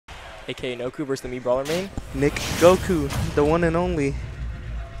aka Noku versus the Mii Brawler main. Nick Goku, the one and only.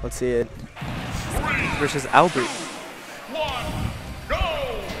 Let's see it. Versus Albert.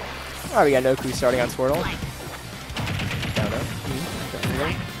 Alright, we got Noku starting on Squirtle. Down up.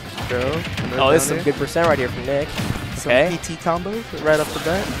 Oh, this is some good percent right here from Nick. Some Okay. PT combos right off the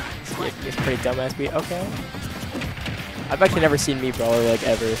bat. It's pretty dumbass beat. Okay. I've actually never seen Mii Brawler like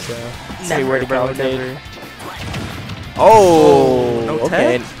ever, so see where to commentate. Oh, no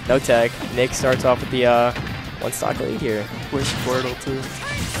okay, tech? no tech. Nick starts off with the one stock lead here. With Squirtle too.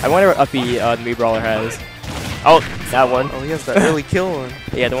 I wonder what uppy the Mii Brawler has. Oh, that one. Oh, he has that early kill one.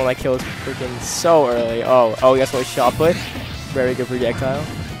 Yeah, the one that kills freaking so early. Oh, he has one shot put. Very good projectile.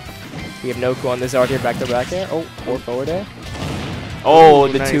 We have Noku on this art here, back to back there. Oh, or forward there. Oh,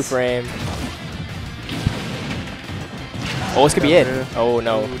 the nice. 2-frame. Oh, this could be it. Oh,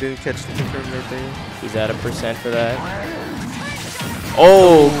 no. We didn't catch the confirm right there. He's at a percent for that.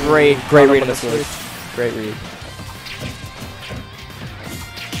 Oh, great read on the switch. Great read.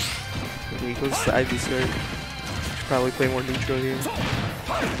 He goes to Ivy Skirt. Should probably play more neutral here,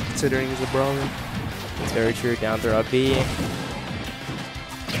 considering he's a brawler. It's very true. Down throw up B.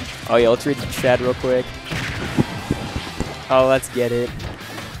 Oh yeah, let's read the chat real quick. Oh, let's get it.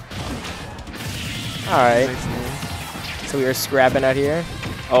 Alright. Nice man. So we are scrapping out here.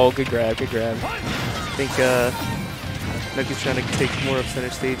 Oh, good grab, good grab. I think Noku's trying to take more of center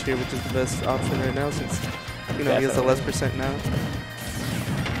stage here, which is the best option right now since he has the less percent now.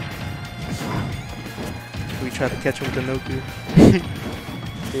 We try to catch him with the Noku.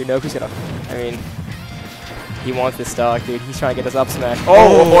 Dude, Noku's gonna. I mean, he wants this stock, dude. He's trying to get us up smash.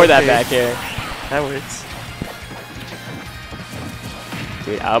 Oh, or that back air. That works.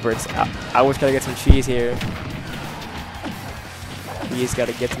 Dude, Albert's. I was gonna get some cheese here. He's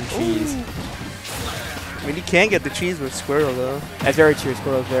gotta get some cheese. I mean, you can get the cheese with Squirrel though. That's very true.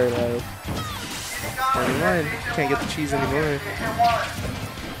 Squirrel's very low. Never mind. You can't get the cheese anymore.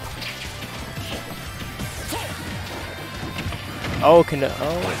 Oh,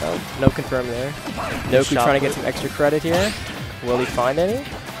 no confirm there. Noku trying to get some extra credit here. Will he find any?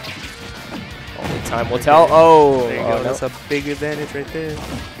 Only time will tell. Oh, there you go. No. That's a big advantage right there.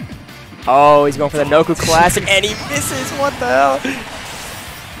 Oh, he's going for the Noku Classic, and he misses. What the hell?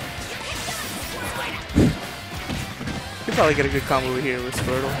 You could probably get a good combo here with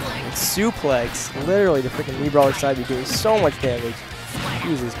Squirtle. Suplex. Literally, the freaking Mii Brawler side be doing so much damage.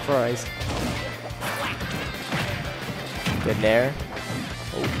 Jesus Christ. Good nair.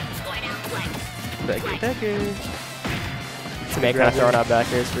 Oh. Back air. This man kind of throwing out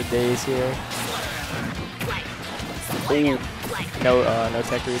back airs for days here. Ooh. No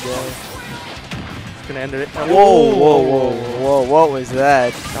tech read there. It's gonna end it. Whoa, what was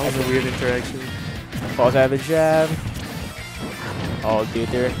that? That was a weird interaction. Paust out of the jab. Oh, dude,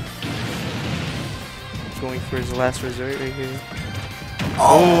 they're going for his last resort right here.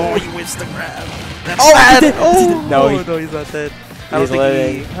 Oh, he whips the grab. That's sad. No, he's not dead.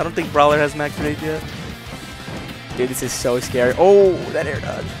 I don't think Brawler has max rage yet. Dude, this is so scary. Oh, that air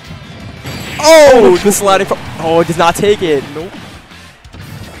dodge. Oh, the sliding. Oh, it does not take it. Nope.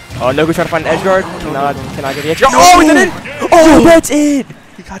 Oh, Noku trying to find an edge guard. Cannot get the edge guard. Oh, is that it? Oh, that's it.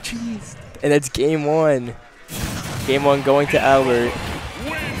 He got cheesed. And that's game one. Game one going to Albert.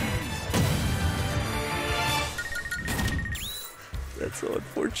 That's so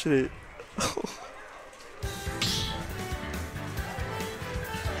unfortunate.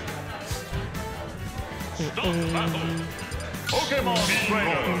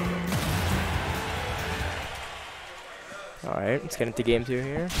 Alright, let's get into game two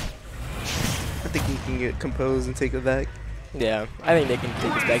here. I think he can get composed and take it back. Yeah, I think they can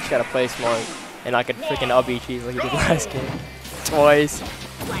take this back. Just gotta play smart and not get freaking LB cheese like he did last game. Twice.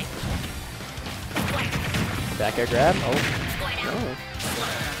 Back air grab. Oh.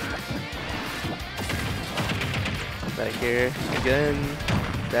 Back air again.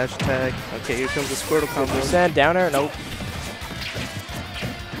 Dash attack. Okay, here comes the Squirtle combo. Percent down air. Nope.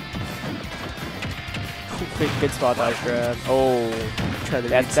 Good spot dodge grab. Oh,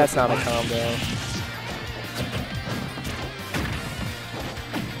 that's not a combo.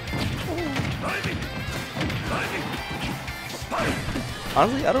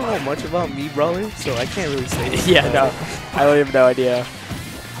 Honestly, I don't know much about Mii Brawler, so I can't really say. Yeah, no, I don't have no idea.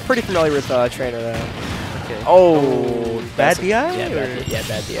 Pretty familiar with Trainer though. Okay. Oh, bad DI? Yeah,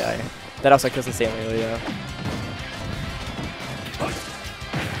 bad DI. That also kills insanely, yeah.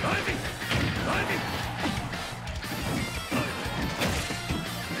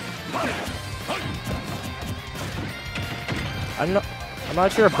 I'm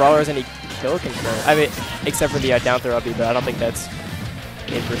not sure if Brawler has any kill confirm. I mean, except for the down throw up B, but I don't think that's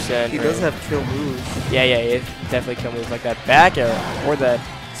 8%. He does have kill moves. Yeah, he definitely kill moves like that back arrow or that.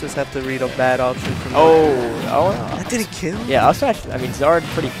 Just have to read a bad option from. Oh, that didn't kill. Yeah, up smash. I mean, Zard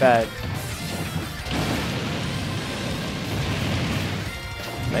pretty fat.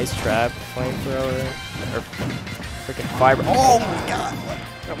 Nice trap, flamethrower, or freaking fiber. Oh my god,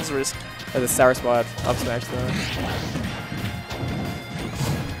 that was risky. That's a sour spot. Up smash though.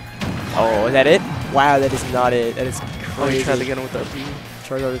 Oh, is that it? Wow, that is not it. That is crazy. Oh, he tried to get him with the B.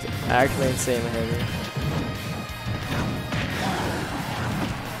 Charizard is actually insanely heavy.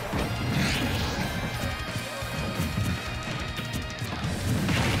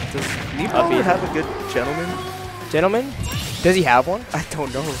 Does Brawler have a good gentleman? Gentleman? Does he have one? I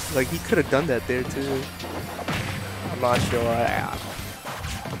don't know. Like, he could have done that there, too. I'm not sure.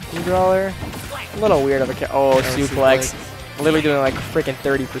 Brawler? A little weird of a oh, suplex. Literally doing like freaking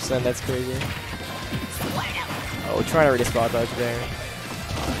 30%. That's crazy. Oh, trying to read a spot dodge there.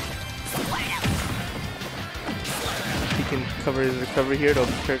 He can cover his recovery here. It'll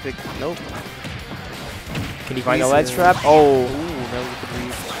be perfect. Nope. Can he find the ledge trap? Oh. Ooh, that was a good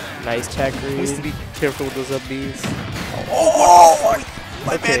read. Nice tech read. He needs to be careful with those up Bs. Oh,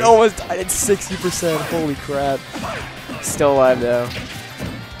 my man almost died at 60%. Holy crap. Still alive though.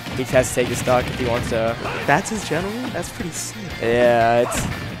 He has to take the stock if he wants to. That's his gentleman? That's pretty sick. Yeah, it's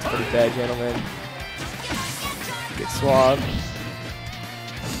pretty bad, gentlemen. Good swap.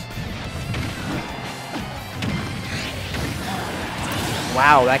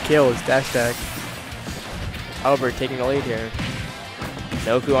 Wow, that kills. Dash attack. Albert taking the lead here.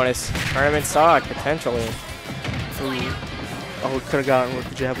 Noku on his tournament stock, potentially. Ooh. Oh, could have gotten with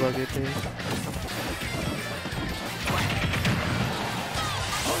the jab bug right there.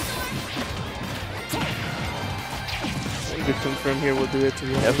 Good confirm here, we'll do it to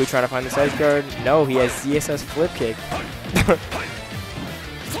the end. Noku trying to find the edge guard. No, he has ZSS flip kick.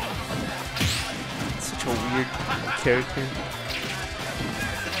 Such a weird character.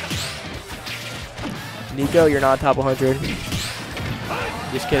 Nico, you're not top 100.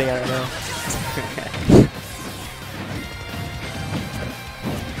 Just kidding, I don't know.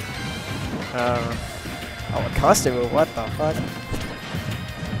 Oh, a custom move, what the fuck?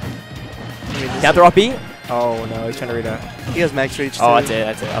 Down throw up B? Oh no, he's trying to read a. He has max reach too. Oh, that's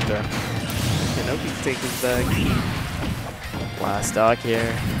it, up there. Yeah, Noku can take his back. Last stock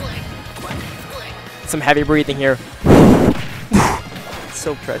here. Some heavy breathing here.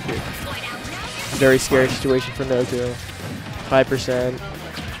 So pressured. Very scary situation for Noku. 5%.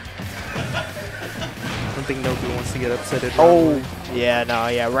 I don't think Noku wants to get upset at Oh, yeah, no,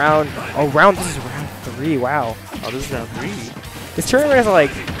 yeah, round. Oh, this is round 3, wow. Oh, this is round 3. This tournament is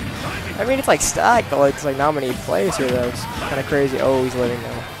like, I mean, it's like stacked, but like, it's like not many players here, though. It's kind of crazy. Oh, he's living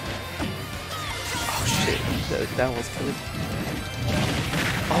now. Oh, shit. That was good.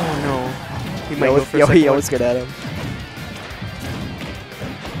 Oh, no. He might go for he almost good at him.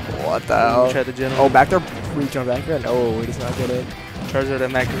 What the hell? Oh, back there. Reach on back there? No, he does not get it. Charizard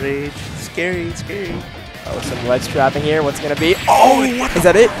at max rage. Scary, scary. Oh, some ledge trapping here. What's going to be? Oh, is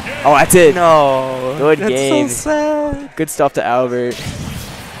that it? Oh, that's it. No. Good game. That's so sad. Good stuff to Albert.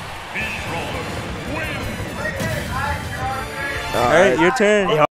 All right, your turn.